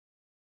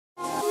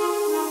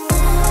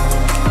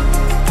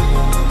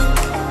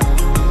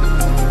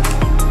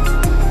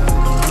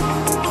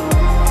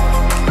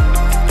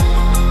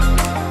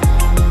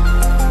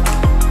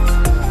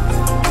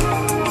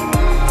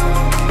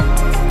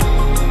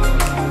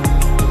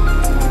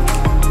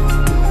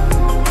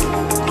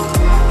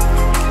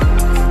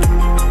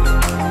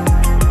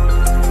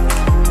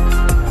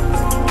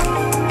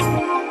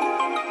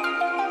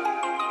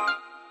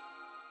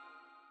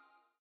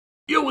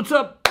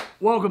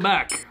Welcome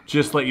back.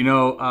 Just to let you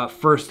know,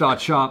 First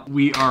Shop,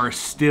 we are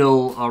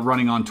still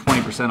running on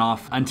 20%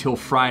 off until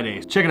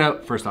Friday. Check it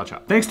out, First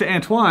Shop. Thanks to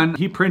Antoine,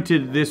 he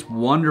printed this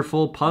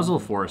wonderful puzzle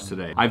for us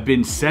today. I've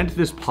been sent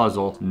this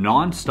puzzle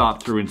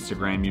non-stop through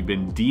Instagram. You've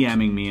been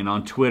DMing me and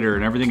on Twitter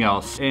and everything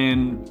else.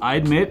 And I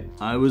admit,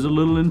 I was a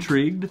little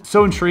intrigued.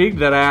 So intrigued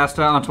that I asked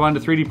Antoine to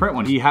 3D print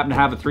one. He happened to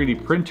have a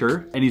 3D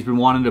printer and he's been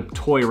wanting to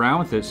toy around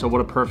with it. So what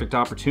a perfect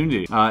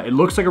opportunity. It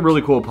looks like a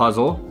really cool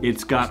puzzle.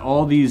 It's got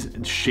all these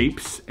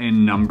shapes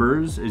and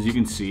numbers, as you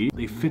can see.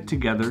 They fit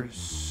together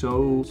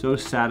so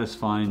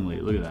satisfyingly.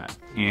 Look at that.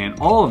 And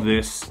all of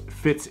this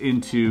fits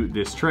into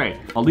this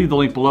tray. I'll leave the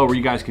link below where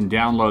you guys can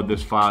download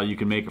this file. You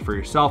can make it for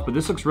yourself, but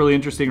this looks really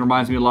interesting. It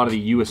reminds me a lot of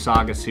the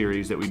Saga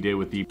series that we did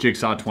with the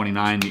Jigsaw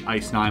 29, the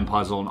Ice 9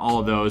 puzzle, and all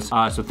of those.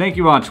 So thank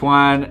you,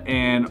 Antoine.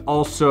 And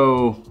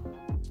also,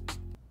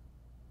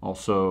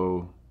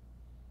 am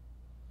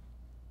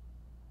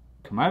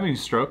I having a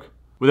stroke?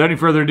 Without any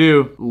further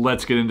ado,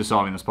 let's get into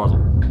solving this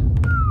puzzle.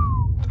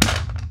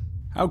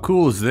 How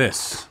cool is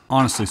this?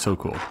 Honestly, so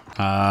cool. It's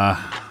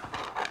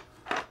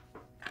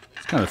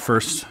kind of the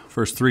first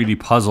 3D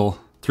puzzle,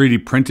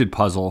 3D printed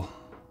puzzle,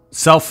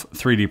 self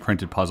 3D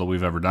printed puzzle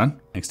we've ever done.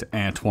 Thanks to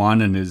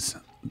Antoine and his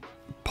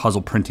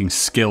puzzle printing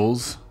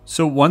skills.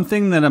 So one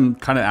thing that I'm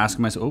kind of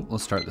asking myself, oh,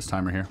 let's start this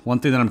timer here.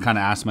 One thing that I'm kind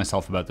of asking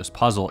myself about this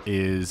puzzle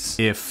is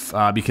if,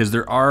 because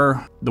there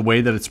are, the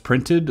way that it's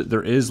printed,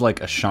 there is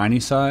like a shiny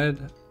side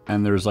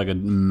and there's like a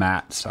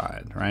matte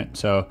side, right?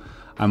 So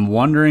I'm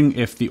wondering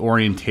if the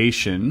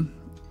orientation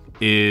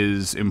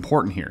is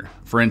important here.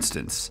 For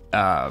instance,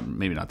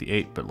 maybe not the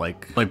 8, but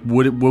like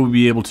would we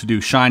be able to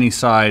do shiny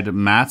side,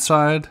 matte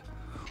side?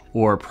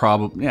 Or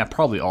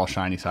probably all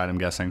shiny side, I'm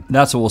guessing.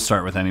 That's what we'll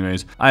start with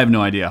anyways. I have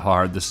no idea how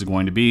hard this is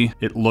going to be.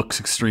 It looks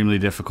extremely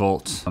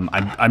difficult.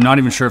 I'm not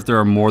even sure if there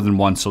are more than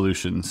one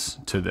solutions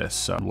to this,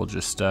 so we'll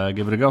just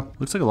give it a go.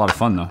 Looks like a lot of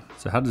fun though.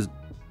 So how does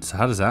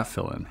that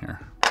fill in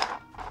here?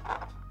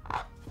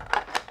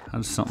 How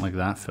does something like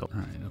that fill?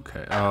 All right,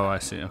 okay. Oh, I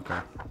see, okay.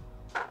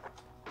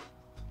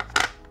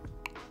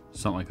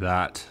 Something like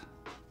that.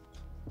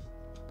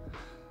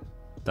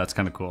 That's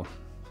kind of cool.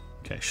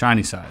 Okay,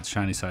 shiny sides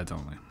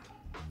only.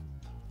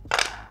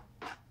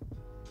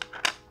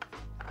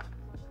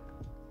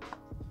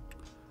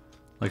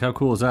 Like how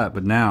cool is that?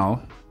 But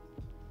now,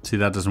 see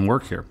that doesn't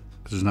work here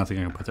because there's nothing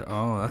I can put there.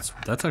 Oh,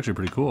 that's actually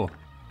pretty cool.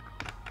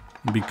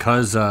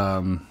 Because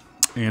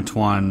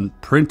Antoine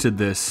printed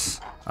this,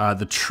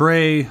 the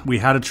tray, we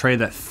had a tray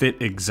that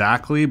fit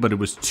exactly, but it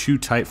was too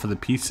tight for the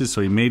pieces. So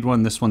he made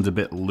one, this one's a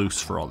bit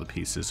loose for all the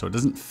pieces. So it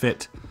doesn't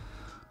fit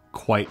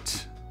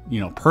quite,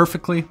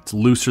 perfectly. It's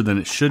looser than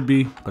it should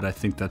be, but I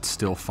think that's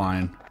still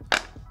fine.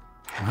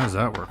 How does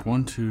that work?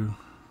 1, 2,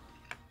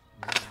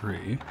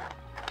 3.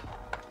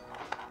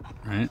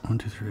 Right, 1,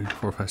 2, 3,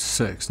 4, 5,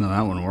 6. No,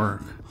 that wouldn't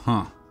work.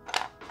 Huh.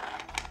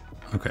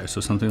 Okay, so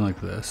something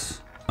like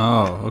this.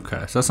 Oh,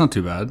 okay, so that's not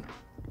too bad.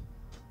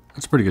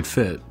 That's a pretty good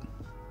fit.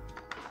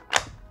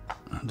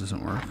 That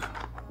doesn't work.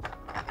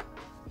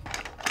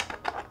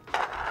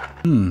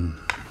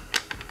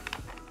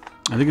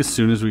 I think as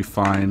soon as we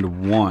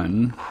find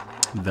one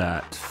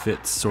that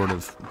fits sort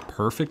of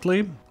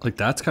perfectly, like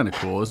that's kind of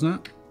cool, isn't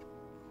it?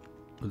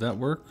 Would that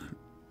work?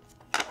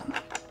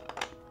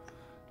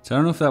 So I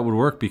don't know if that would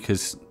work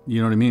because,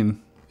 you know what I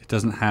mean? It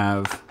doesn't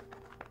have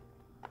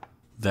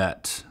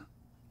that,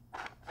 I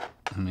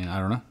don't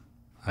know.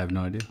 I have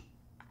no idea.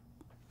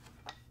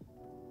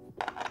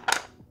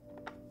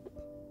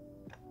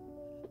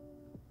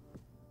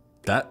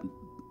 That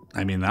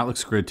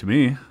looks great to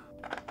me.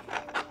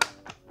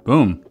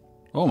 Boom.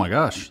 Oh my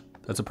gosh,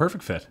 that's a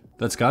perfect fit.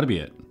 That's gotta be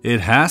it.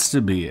 It has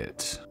to be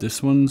it.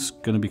 This one's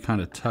gonna be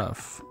kind of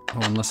tough. Oh,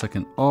 unless I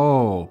can,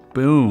 oh,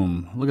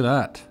 boom. Look at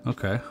that,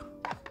 okay.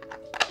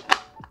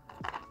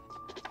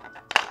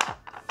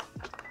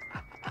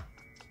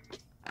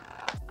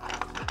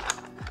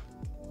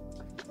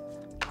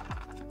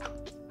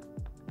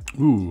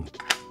 Ooh.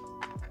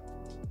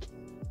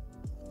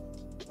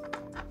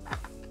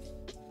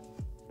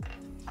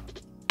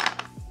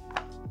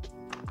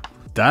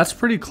 That's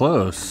pretty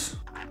close.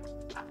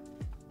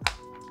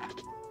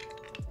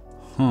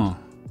 Huh.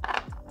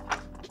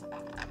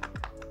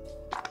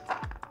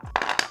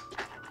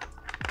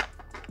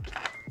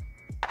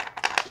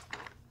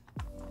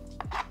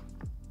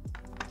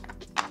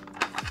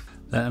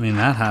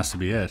 That has to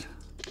be it.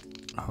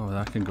 Oh,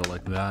 that can go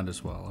like that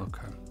as well,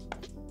 okay.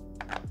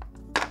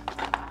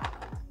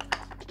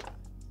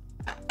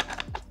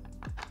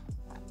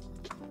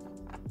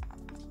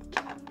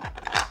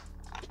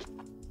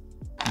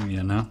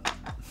 You know?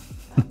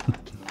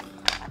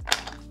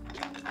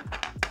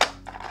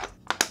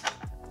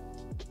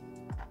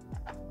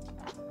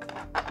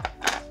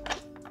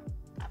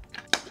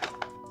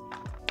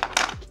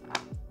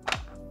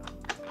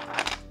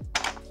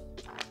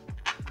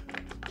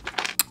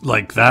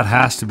 Like that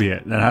has to be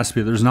it. That has to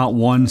be it. There's not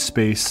one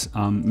space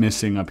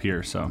missing up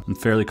here, so I'm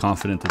fairly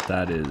confident that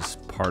that is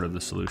part of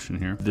the solution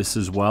here. This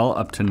as well,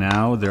 up to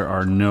now, there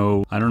are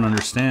no, I don't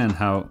understand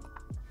how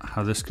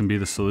this can be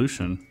the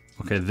solution.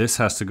 Okay, this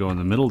has to go in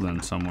the middle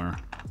then somewhere.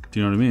 Do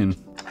you know what I mean?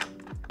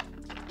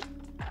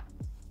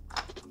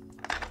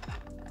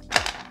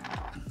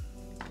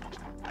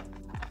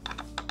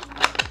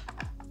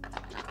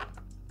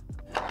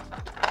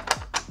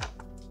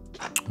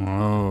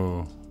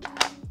 Oh.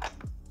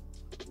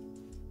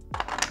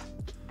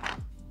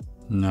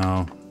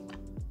 No.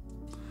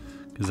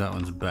 Because that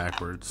one's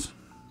backwards.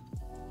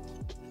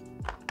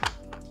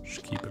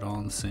 Just keep it all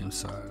on the same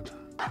side.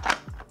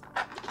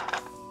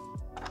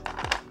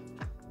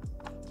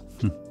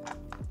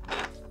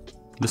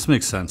 This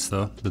makes sense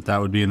though, that that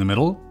would be in the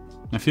middle,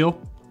 I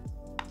feel.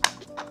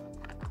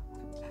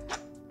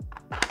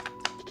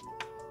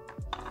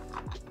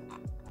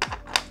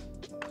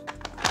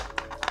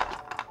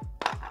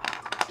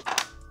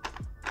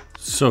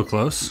 So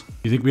close.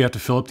 You think we have to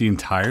fill up the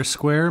entire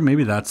square?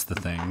 Maybe that's the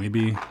thing.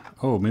 Maybe,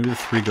 oh, maybe the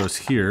 3 goes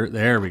here.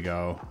 There we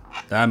go.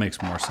 That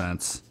makes more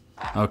sense.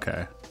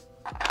 Okay.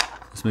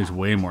 This makes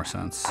way more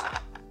sense.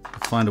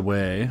 Let's find a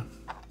way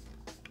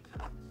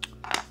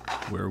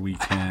where we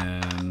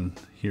can,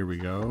 here we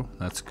go.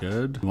 That's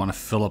good. We want to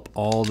fill up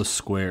all the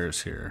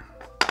squares here.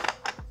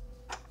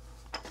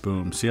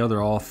 Boom. See how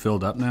they're all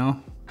filled up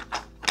now?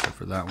 Except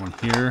for that one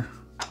here.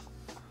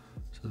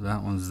 So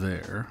that one's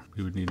there.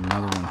 We would need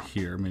another one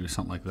here, maybe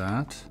something like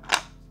that.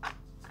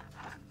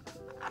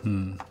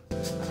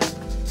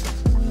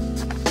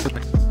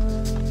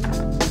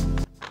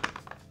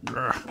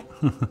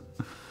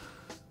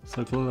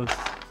 So close.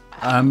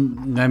 I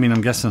mean,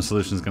 I'm guessing the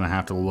solution is going to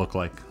have to look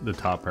like the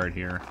top part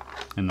here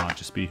and not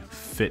just be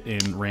fit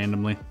in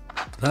randomly.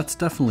 That's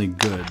definitely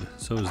good.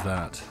 So is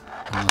that.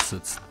 Unless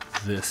it's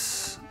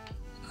this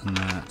and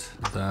that.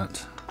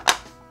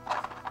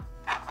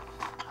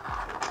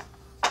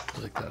 I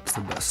feel like that's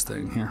the best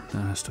thing here.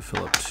 That has to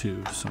fill up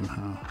 2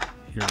 somehow.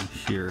 Here and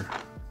here.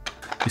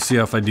 You see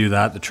how if I do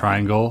that, the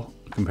triangle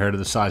compared to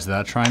the size of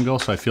that triangle?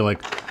 So I feel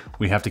like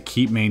we have to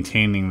keep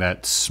maintaining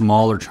that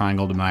smaller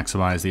triangle to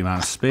maximize the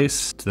amount of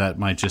space. So that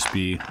might just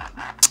be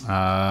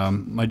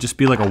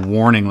like a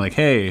warning, like,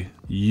 hey,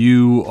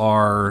 you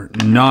are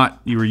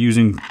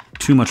using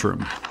too much room.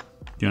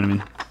 Do you know what I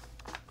mean?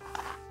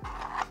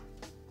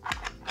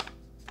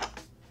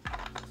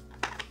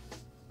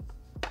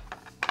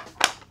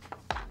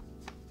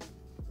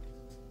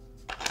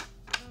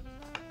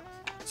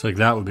 So like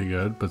that would be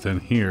good, but then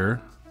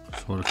here,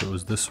 so what if it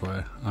was this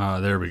way?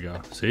 There we go.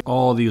 See,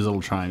 all these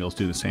little triangles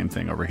do the same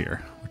thing over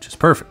here, which is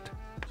perfect.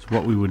 So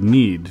what we would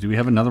need, do we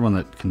have another one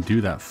that can do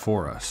that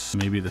for us?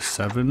 Maybe the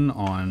 7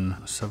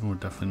 would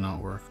definitely not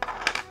work.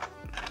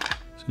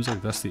 Seems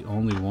like that's the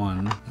only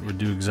one that would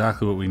do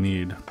exactly what we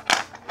need.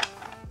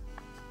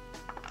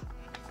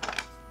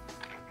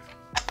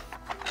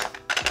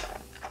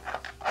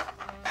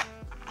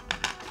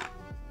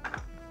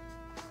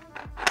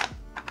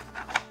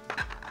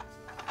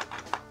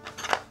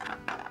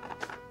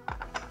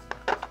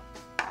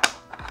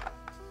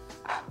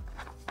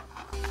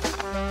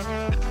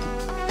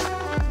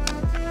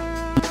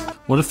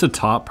 What if the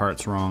top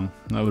part's wrong?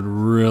 That would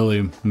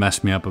really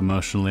mess me up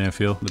emotionally, I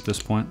feel, at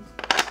this point.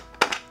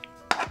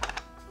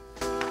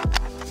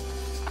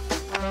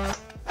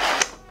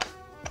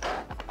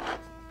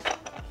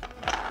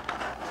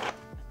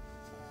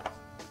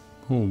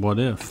 Oh, what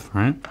if,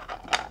 right?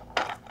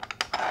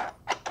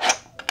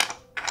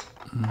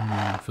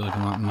 I feel like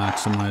I'm not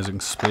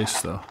maximizing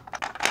space, though.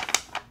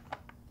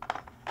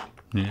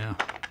 Yeah.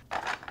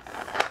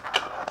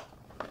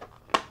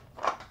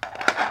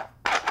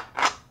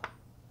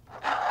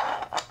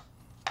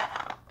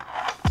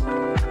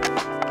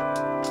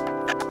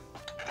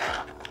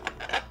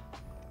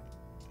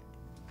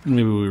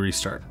 Maybe we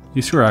restart.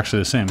 These two are actually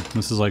the same.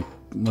 This is like,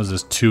 was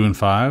this 2 and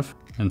 5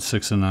 and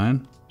 6 and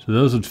 9? So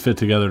those would fit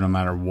together no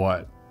matter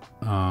what.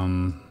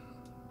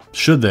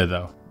 Should they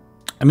though?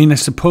 I mean, I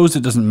suppose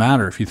it doesn't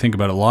matter if you think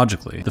about it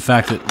logically. The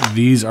fact that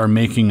these are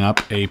making up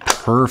a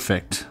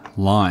perfect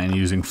line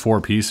using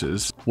 4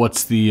 pieces.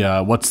 What's the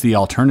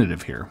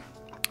alternative here?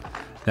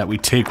 That we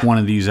take one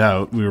of these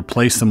out, we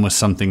replace them with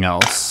something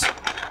else.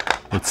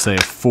 Let's say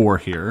a 4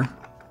 here.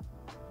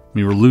 I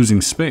mean, we're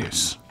losing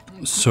space.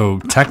 So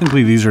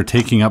technically these are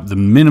taking up the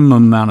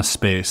minimum amount of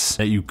space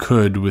that you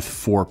could with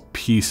 4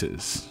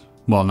 pieces.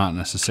 Well, not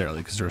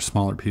necessarily because they're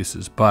smaller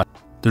pieces, but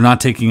they're not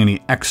taking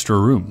any extra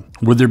room.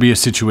 Would there be a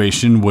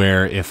situation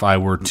where if I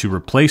were to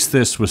replace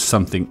this with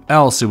something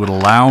else, it would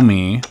allow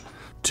me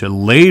to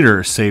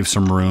later save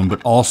some room,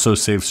 but also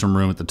save some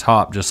room at the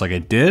top just like I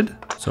did?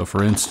 So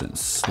for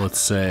instance, let's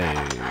say,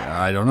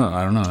 I don't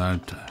know.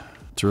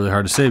 It's really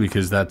hard to say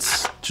because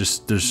that's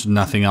just, there's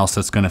nothing else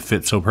that's gonna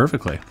fit so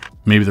perfectly.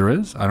 Maybe there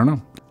is, I don't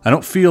know. I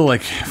don't feel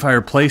like if I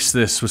replace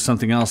this with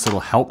something else, it'll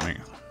help me.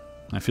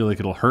 I feel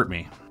like it'll hurt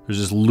me. There's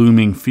this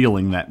looming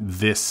feeling that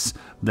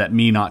that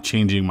me not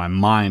changing my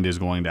mind is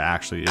going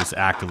to is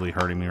actively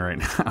hurting me right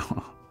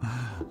now.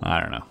 I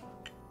don't know.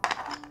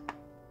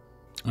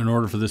 In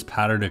order for this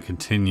pattern to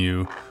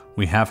continue,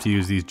 we have to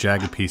use these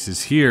jagged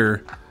pieces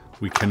here.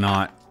 We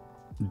cannot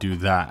do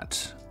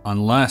that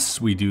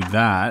unless we do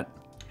that.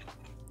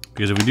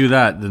 Because if we do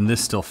that, then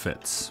this still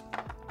fits.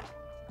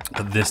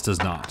 but this does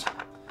not.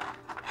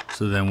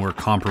 So then we're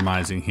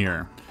compromising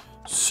here.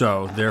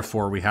 So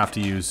therefore we have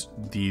to use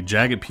the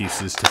jagged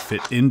pieces to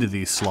fit into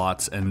these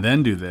slots and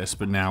then do this,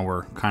 but now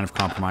we're kind of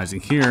compromising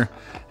here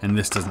and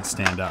this doesn't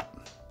stand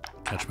up.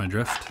 Catch my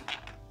drift?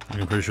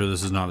 I'm pretty sure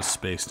this is not a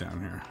space down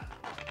here.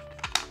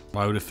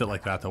 Why would it fit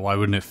like that though? Why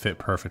wouldn't it fit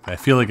perfectly? I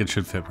feel like it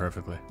should fit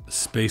perfectly. The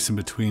space in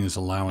between is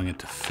allowing it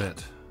to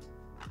fit.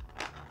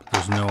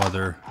 There's no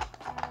other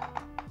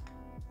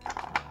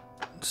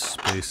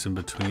space in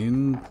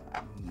between.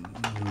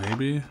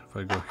 Maybe if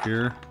I go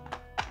here.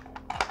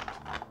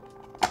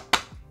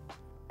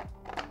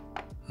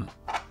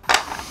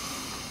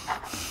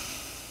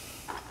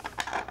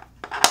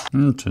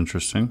 It's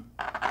interesting.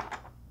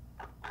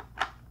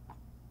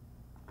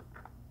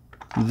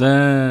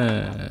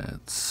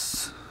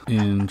 That's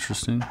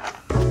interesting.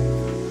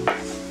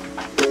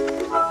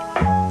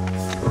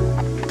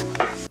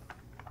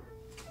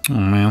 Oh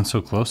man,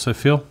 so close I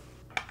feel.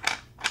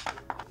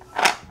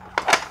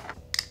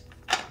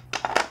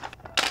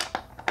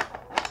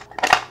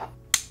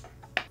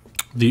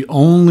 The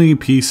only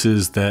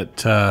pieces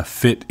that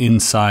fit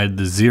inside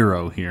the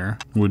 0 here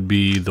would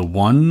be the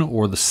 1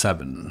 or the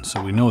 7.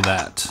 So we know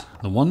that.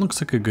 The 1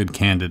 looks like a good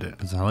candidate,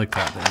 because I like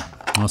that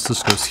there. Unless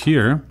this goes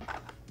here.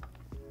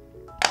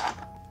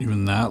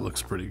 Even that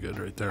looks pretty good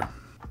right there.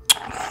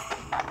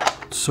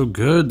 It's so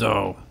good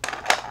though.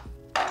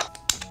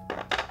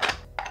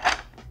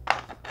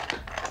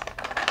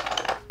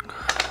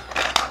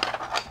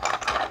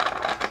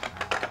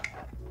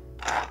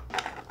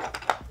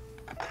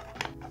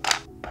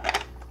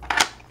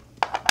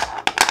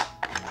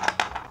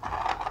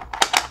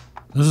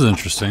 This is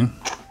interesting.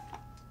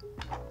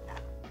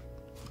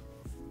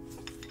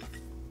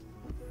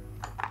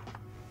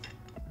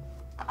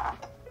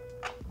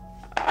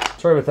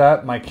 Sorry about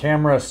that. My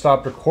camera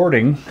stopped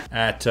recording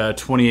at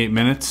 28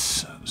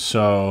 minutes.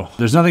 So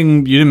there's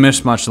nothing, you didn't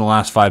miss much in the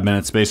last 5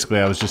 minutes.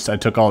 Basically, I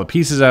took all the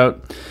pieces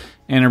out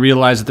and I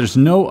realized that there's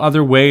no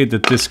other way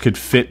that this could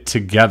fit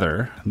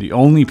together. The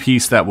only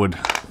piece that would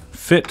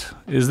fit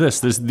is this.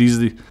 This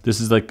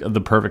is like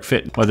the perfect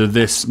fit. Whether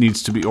this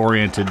needs to be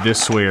oriented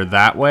this way or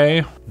that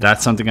way,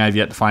 that's something I've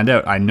yet to find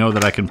out. I know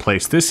that I can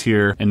place this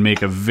here and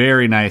make a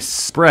very nice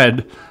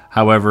spread.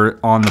 However,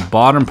 on the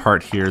bottom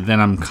part here, then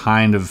I'm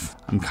kind of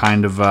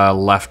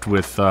left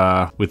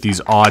with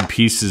these odd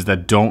pieces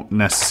that don't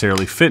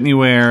necessarily fit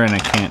anywhere, and I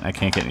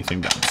can't get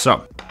anything done.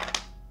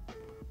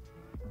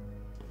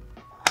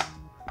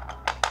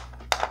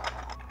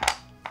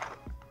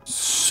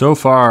 So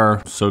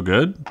far, so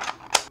good.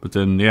 But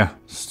then, yeah,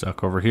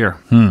 stuck over here.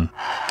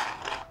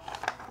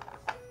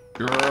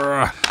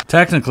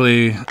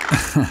 Technically,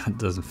 it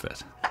doesn't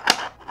fit.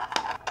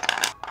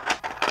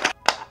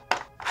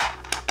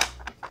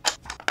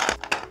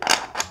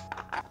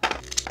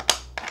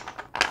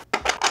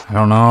 I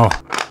don't know.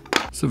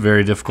 It's a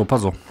very difficult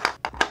puzzle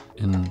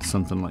in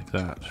something like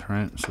that,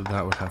 right? So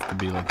that would have to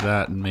be like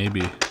that, and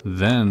maybe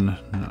then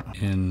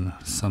in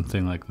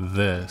something like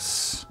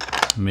this,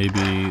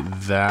 maybe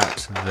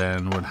that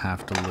then would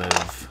have to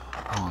live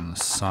on the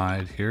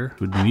side here.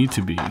 It would need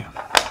to be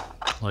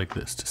like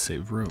this to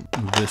save room.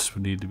 This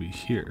would need to be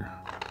here,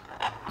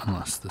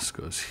 unless this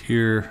goes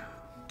here,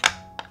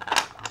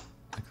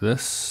 like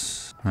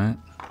this, right?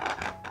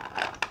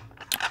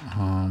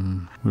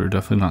 We're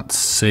definitely not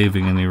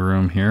saving any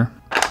room here.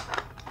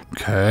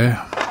 Okay.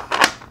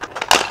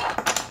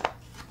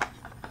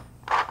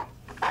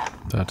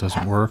 That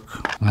doesn't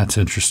work. That's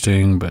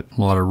interesting, but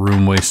a lot of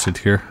room wasted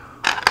here.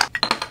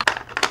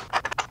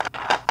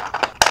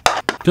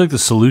 I feel like the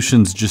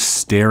solution's just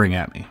staring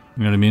at me.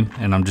 You know what I mean?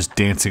 And I'm just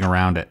dancing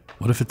around it.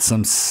 What if it's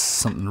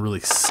something really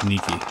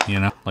sneaky, you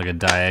know? Like a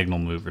diagonal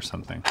move or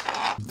something.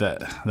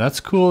 That's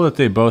cool that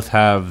they both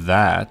have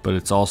that, but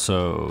it's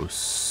also...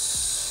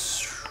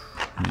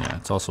 yeah,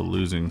 it's also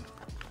losing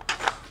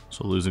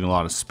a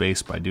lot of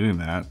space by doing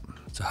that.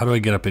 So how do I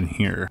get up in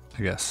here?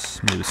 I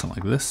guess maybe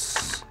something like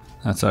this.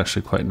 That's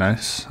actually quite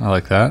nice. I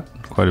like that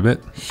quite a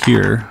bit.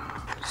 Here,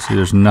 see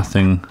there's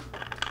nothing,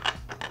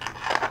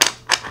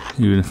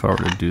 even if I were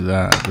to do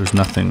that, there's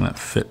nothing that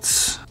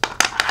fits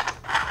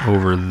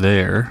over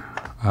there.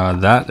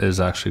 That is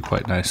actually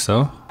quite nice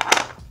though.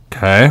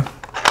 Okay.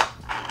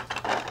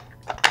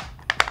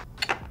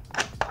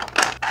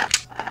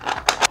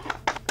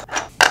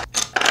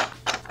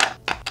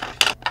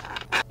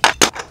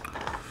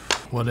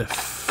 What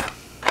if...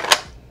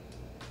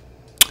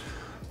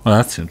 well,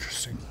 that's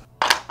interesting.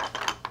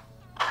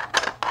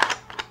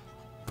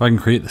 If I can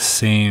create the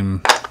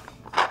same...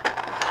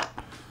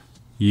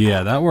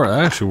 yeah, that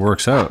actually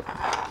works out.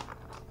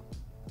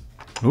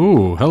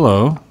 Ooh,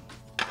 hello.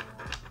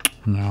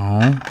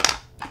 No.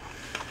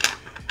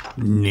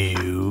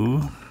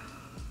 No.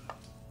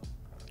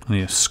 I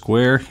need a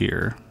square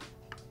here.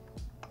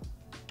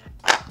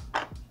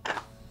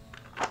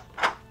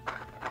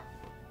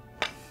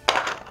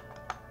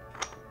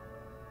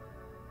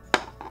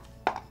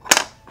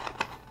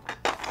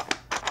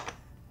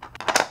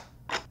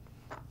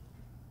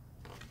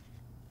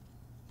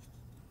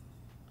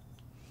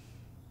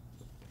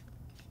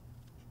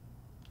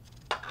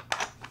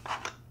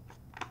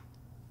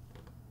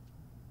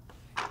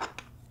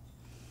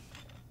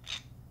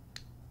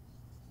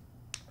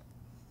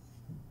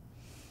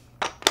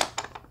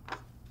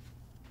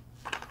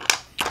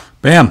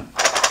 Bam.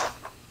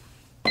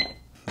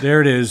 There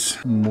it is.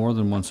 More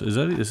than once.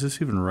 Is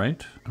this even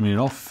right? I mean, it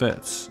all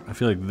fits. I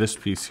feel like this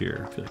piece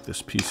here. I feel like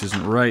this piece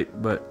isn't right,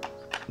 but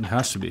it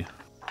has to be.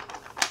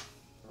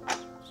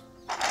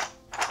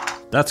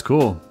 That's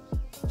cool.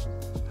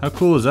 How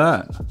cool is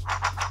that?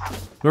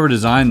 Whoever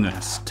designed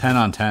this, 10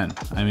 on 10.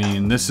 I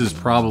mean, this is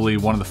probably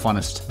one of the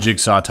funnest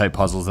jigsaw type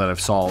puzzles that I've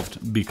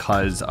solved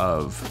because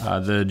of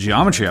the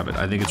geometry of it.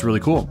 I think it's really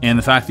cool. And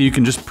the fact that you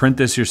can just print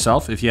this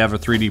yourself if you have a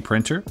 3D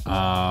printer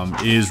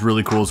is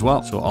really cool as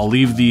well. So I'll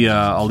leave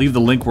the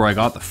link where I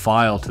got the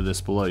file to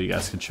this below. You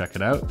guys can check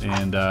it out.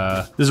 And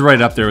this is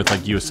right up there with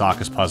like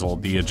Yuasaka's puzzle,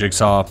 the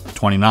Jigsaw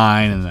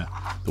 29 and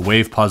the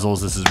wave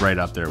puzzles. This is right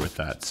up there with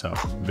that. So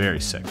very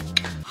sick.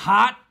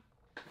 Hot.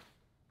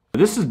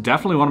 This is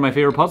definitely one of my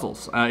favorite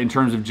puzzles in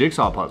terms of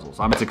jigsaw puzzles.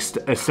 It's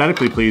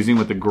aesthetically pleasing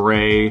with the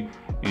gray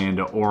and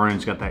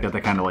orange, got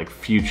that kind of like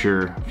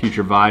future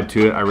vibe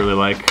to it. I really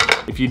like.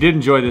 If you did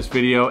enjoy this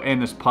video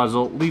and this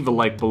puzzle, leave a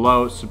like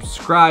below,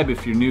 subscribe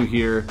if you're new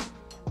here.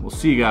 We'll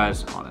see you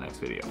guys on the next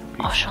video.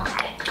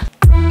 Peace.